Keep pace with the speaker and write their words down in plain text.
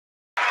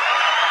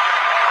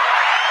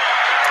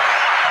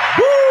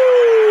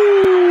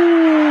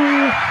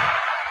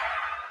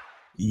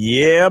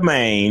Yeah,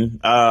 man.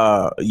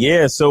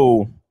 Yeah.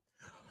 So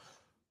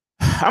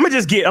I'm gonna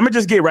just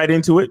get right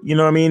into it. You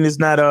know what I mean? It's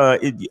not I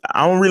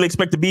don't really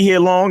expect to be here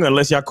long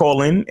unless y'all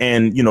call in,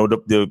 and you know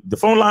the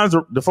phone lines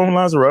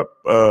are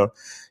up.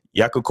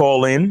 Y'all could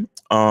call in.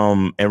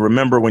 And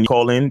remember when you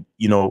call in,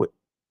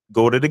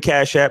 go to the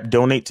Cash App,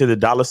 donate to the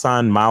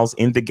 $Miles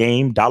in the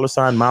game,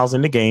 $Miles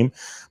in the game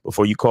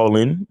before you call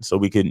in, so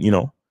we can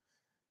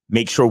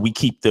make sure we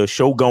keep the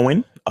show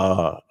going.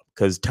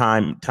 Because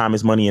time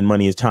is money and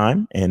money is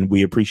time, and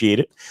we appreciate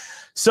it.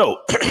 So,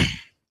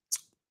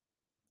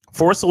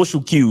 four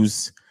social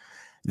cues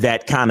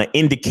that kind of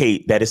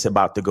indicate that it's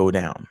about to go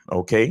down.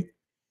 Okay.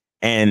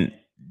 And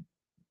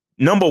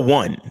number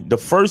one, the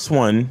first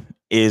one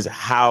is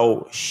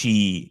how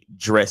she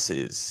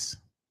dresses.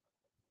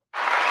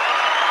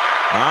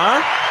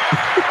 Huh?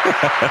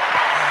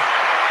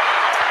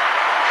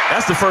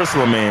 That's the first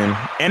one, man.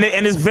 And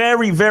it's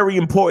very, very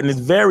important. It's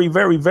very,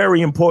 very,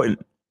 very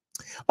important.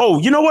 Oh,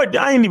 you know what?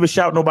 I ain't even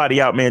shout nobody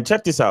out, man.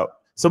 Check this out.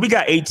 So we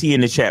got AT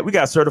in the chat. We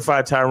got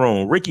Certified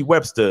Tyrone, Ricky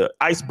Webster,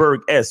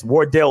 Iceberg S,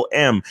 Wardell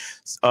M,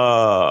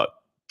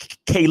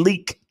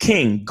 Kaleek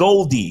King,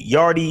 Goldie,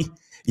 Yardy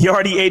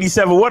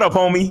 87. What up,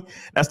 homie?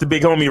 That's the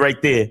big homie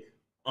right there.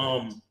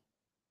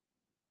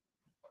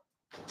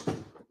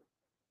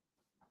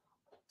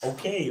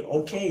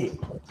 Okay.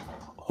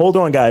 Hold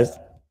on, guys.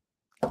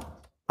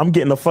 I'm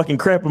getting a fucking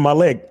cramp in my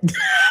leg.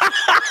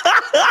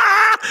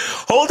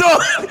 Hold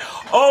on.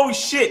 Oh,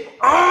 shit.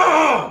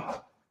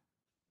 Oh!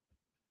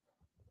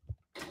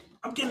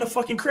 I'm getting a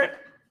fucking cramp.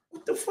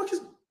 What the fuck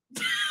is...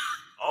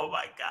 Oh,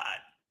 my God.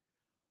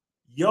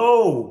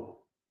 Yo.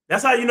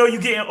 That's how you know you're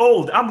getting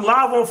old. I'm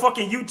live on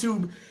fucking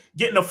YouTube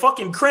getting a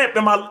fucking cramp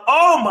in my...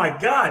 Oh, my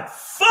God.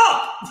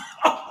 Fuck.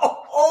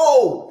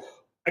 Oh.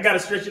 I got to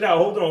stretch it out.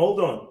 Hold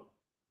on.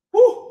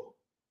 Whew.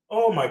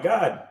 Oh, my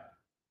God.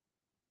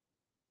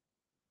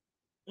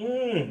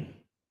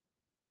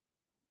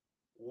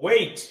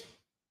 Wait.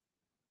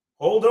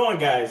 Hold on,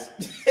 guys.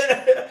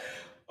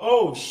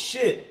 Oh,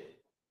 shit.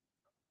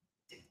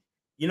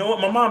 You know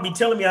what? My mom be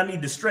telling me I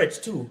need to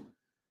stretch, too.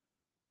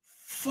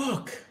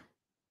 Fuck.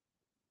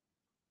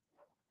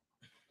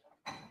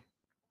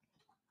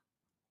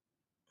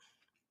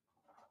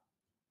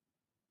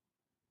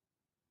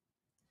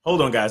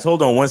 Hold on, guys.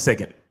 Hold on 1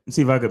 second. Let's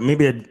see if I could.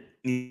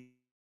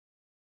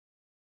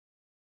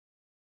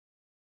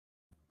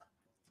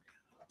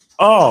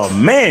 Oh,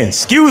 man.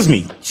 Excuse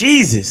me.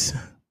 Jesus.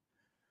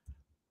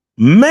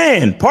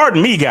 Man,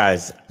 pardon me,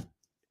 guys.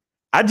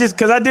 I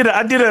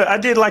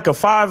did like a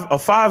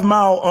 5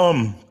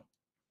 mile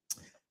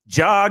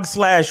jog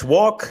 /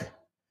 walk.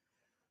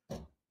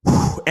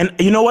 And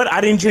you know what?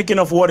 I didn't drink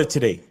enough water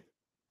today.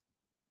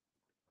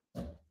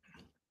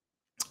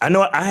 I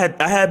know I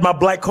had my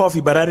black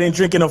coffee, but I didn't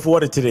drink enough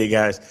water today,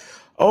 guys.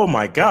 Oh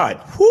my God.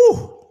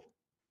 Whew.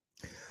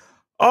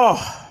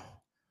 Oh,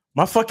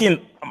 my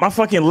fucking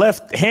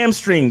left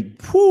hamstring.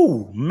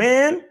 Whew,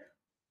 man.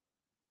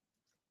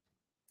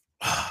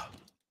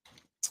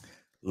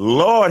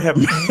 Lord have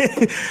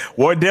mercy.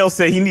 Wardell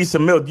said he needs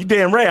some milk. You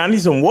damn right. I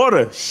need some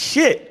water.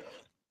 Shit.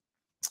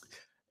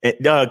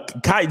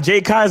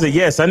 Jay Kaiser,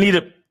 yes, I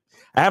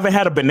haven't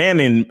had a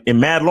banana in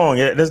mad long.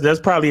 That's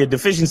probably a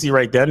deficiency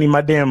right there. I need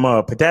my damn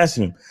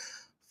potassium.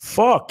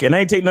 Fuck. And I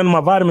ain't taking none of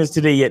my vitamins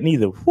today yet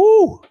neither.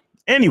 Whoo.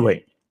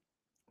 Anyway,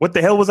 what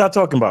the hell was I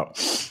talking about?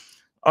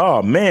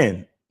 Oh,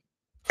 man.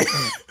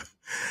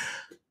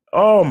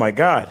 Oh, my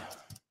God.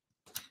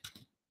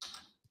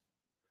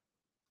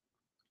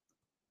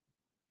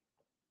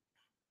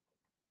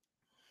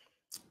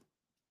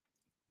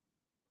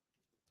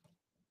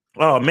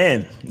 Oh,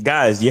 man.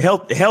 Guys, your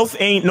health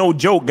ain't no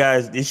joke,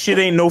 guys. This shit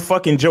ain't no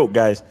fucking joke,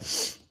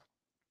 guys.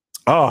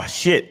 Oh,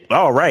 shit.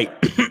 All right.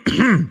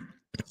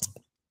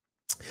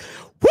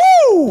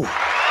 Woo!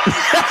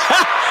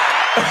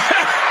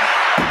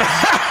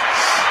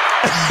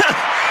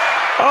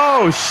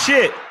 Oh,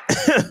 shit.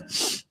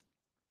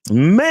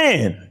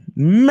 Man.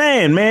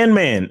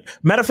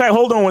 Matter of fact,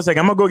 hold on 1 second.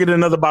 I'm going to go get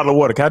another bottle of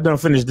water. I done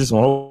finished this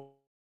one.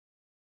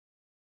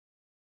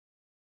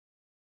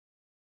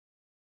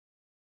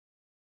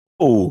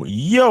 Oh,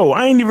 yo,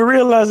 I ain't even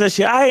realized that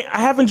shit. I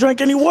haven't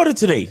drank any water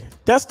today.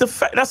 That's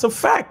a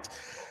fact.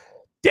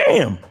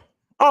 Damn.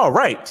 All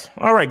right.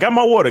 Got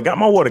my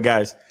water,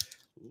 guys.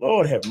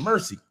 Lord have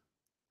mercy.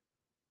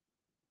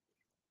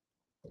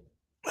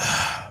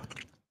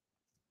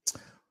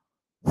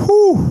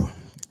 Whew.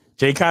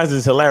 Jay Kaiser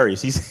is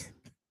hilarious.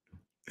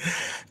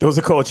 Those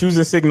are called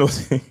choosing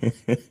signals.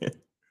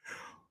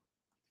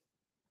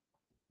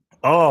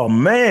 Oh,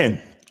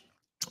 man.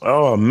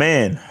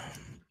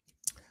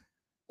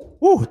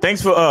 Woo,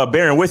 thanks for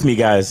bearing with me,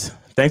 guys.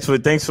 Thanks for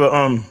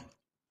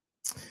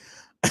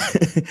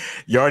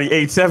Yardy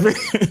 87.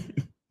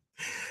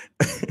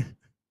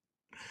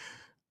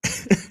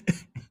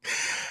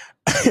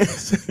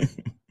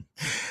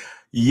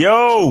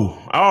 Yo,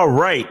 all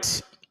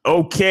right.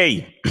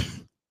 Okay.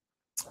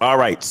 All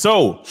right.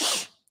 So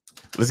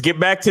let's get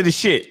back to the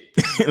shit.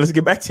 Let's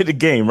get back to the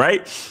game,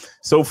 right?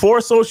 So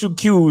 4 social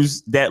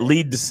cues that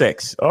lead to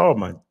sex. Oh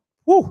my.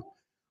 Woo.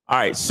 All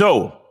right.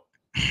 So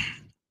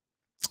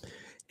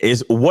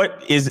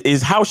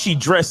is how she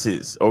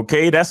dresses.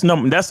 OK, that's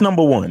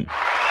number one.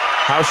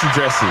 How she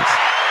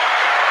dresses.